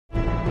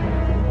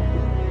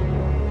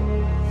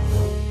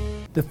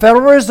The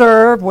Federal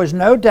Reserve was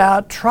no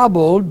doubt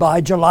troubled by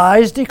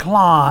July's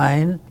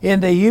decline in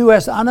the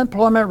U.S.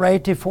 unemployment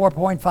rate to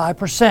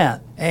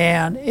 4.5%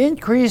 and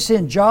increase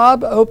in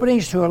job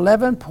openings to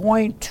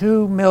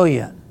 11.2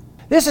 million.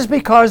 This is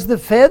because the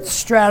Fed's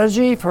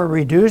strategy for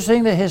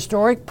reducing the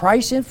historic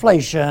price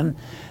inflation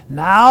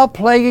now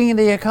plaguing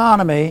the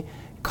economy,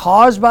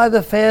 caused by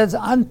the Fed's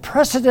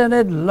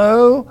unprecedented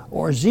low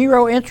or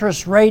zero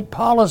interest rate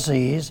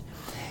policies,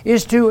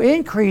 is to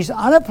increase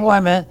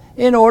unemployment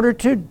in order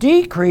to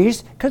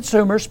decrease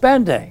consumer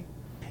spending.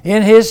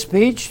 In his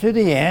speech to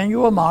the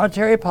annual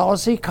Monetary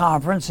Policy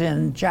Conference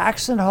in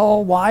Jackson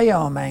Hole,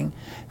 Wyoming,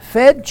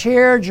 Fed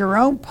Chair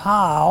Jerome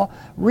Powell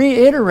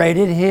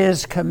reiterated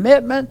his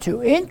commitment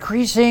to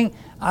increasing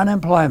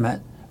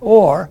unemployment,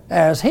 or,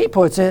 as he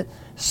puts it,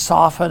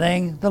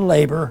 softening the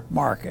labor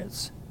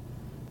markets.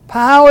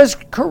 Powell is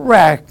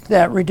correct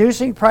that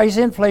reducing price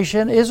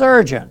inflation is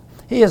urgent.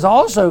 He is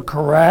also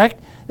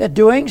correct that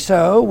doing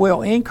so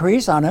will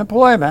increase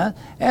unemployment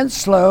and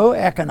slow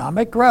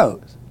economic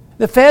growth.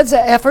 The Fed's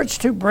efforts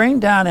to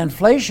bring down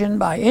inflation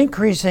by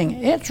increasing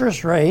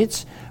interest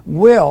rates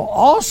will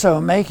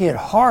also make it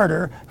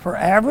harder for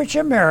average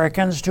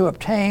Americans to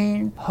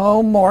obtain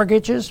home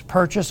mortgages,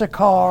 purchase a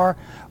car,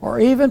 or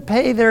even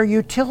pay their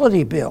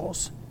utility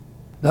bills.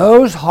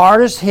 Those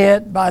hardest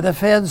hit by the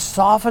Fed's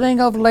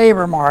softening of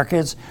labor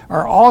markets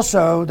are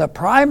also the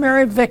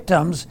primary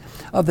victims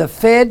of the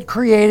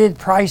Fed-created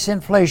price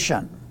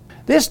inflation.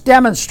 This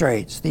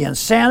demonstrates the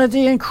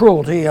insanity and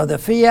cruelty of the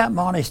fiat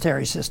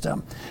monetary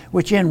system,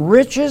 which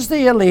enriches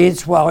the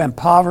elites while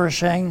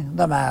impoverishing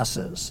the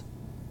masses.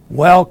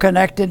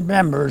 Well-connected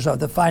members of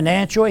the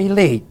financial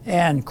elite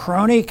and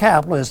crony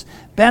capitalists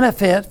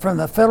benefit from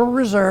the Federal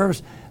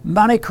Reserve's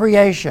money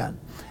creation,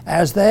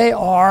 as they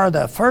are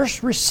the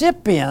first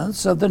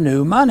recipients of the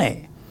new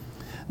money.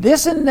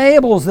 This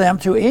enables them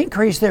to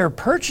increase their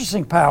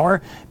purchasing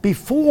power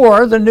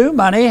before the new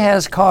money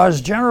has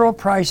caused general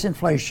price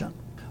inflation.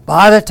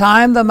 By the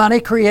time the money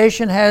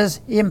creation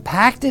has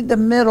impacted the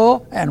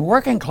middle and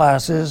working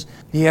classes,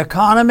 the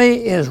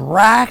economy is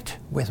racked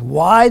with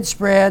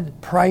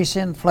widespread price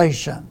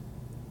inflation.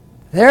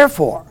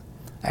 Therefore,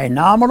 a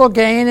nominal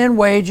gain in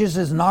wages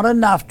is not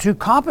enough to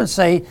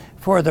compensate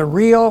for the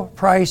real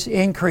price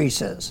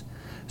increases.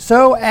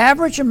 So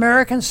average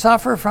Americans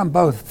suffer from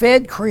both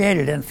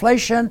Fed-created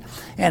inflation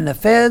and the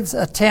Fed's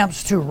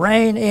attempts to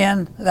rein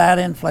in that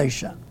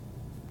inflation.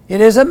 It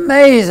is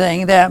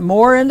amazing that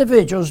more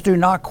individuals do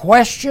not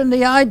question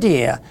the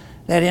idea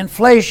that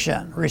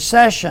inflation,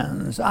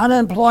 recessions,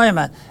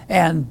 unemployment,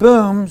 and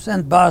booms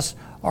and busts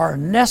are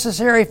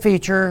necessary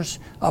features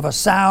of a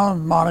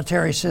sound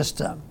monetary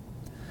system.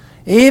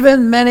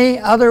 Even many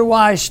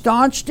otherwise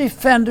staunch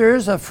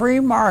defenders of free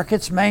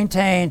markets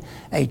maintain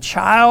a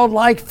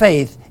childlike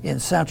faith in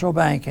central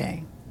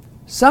banking.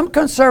 Some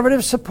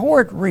conservatives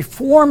support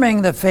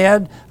reforming the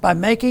Fed by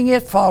making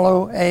it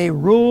follow a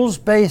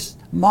rules-based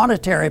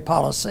monetary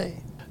policy.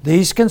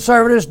 These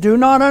conservatives do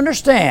not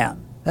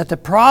understand that the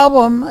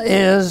problem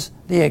is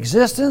the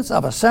existence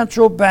of a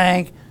central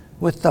bank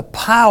with the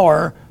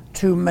power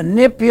to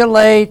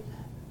manipulate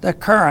the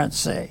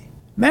currency.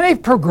 Many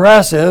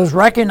progressives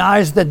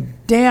recognize the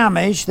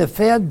damage the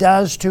Fed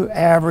does to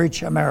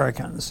average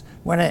Americans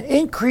when it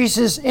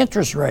increases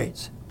interest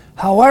rates.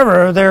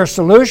 However, their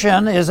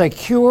solution is a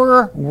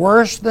cure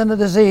worse than the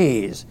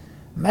disease.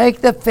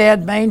 Make the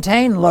Fed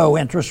maintain low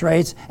interest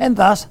rates and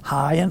thus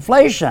high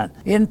inflation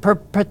in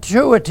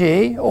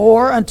perpetuity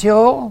or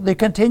until the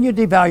continued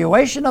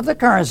devaluation of the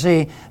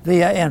currency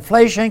via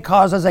inflation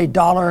causes a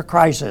dollar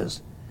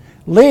crisis,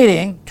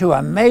 leading to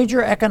a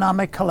major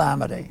economic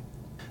calamity.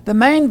 The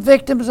main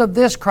victims of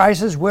this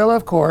crisis will,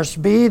 of course,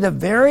 be the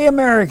very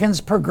Americans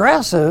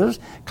progressives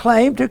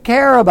claim to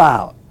care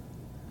about.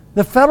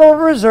 The Federal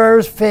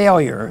Reserve's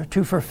failure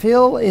to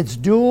fulfill its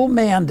dual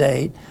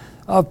mandate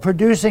of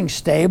producing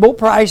stable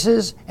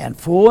prices and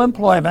full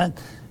employment,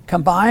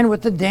 combined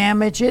with the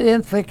damage it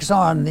inflicts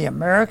on the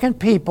American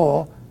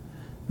people,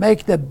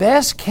 make the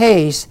best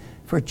case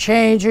for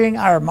changing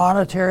our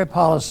monetary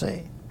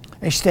policy.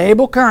 A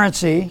stable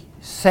currency,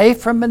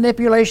 safe from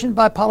manipulation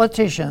by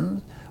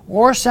politicians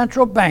or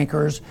central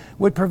bankers,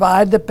 would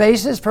provide the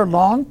basis for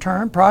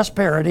long-term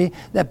prosperity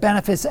that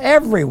benefits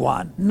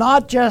everyone,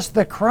 not just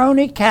the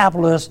crony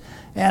capitalists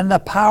and the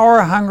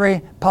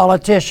power-hungry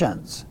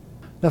politicians.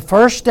 The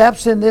first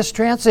steps in this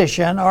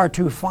transition are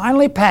to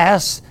finally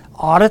pass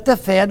audit the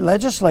Fed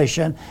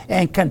legislation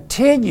and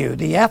continue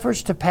the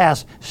efforts to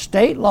pass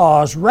state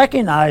laws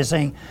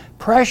recognizing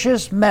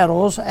precious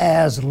metals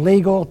as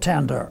legal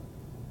tender.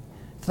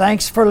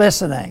 Thanks for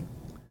listening.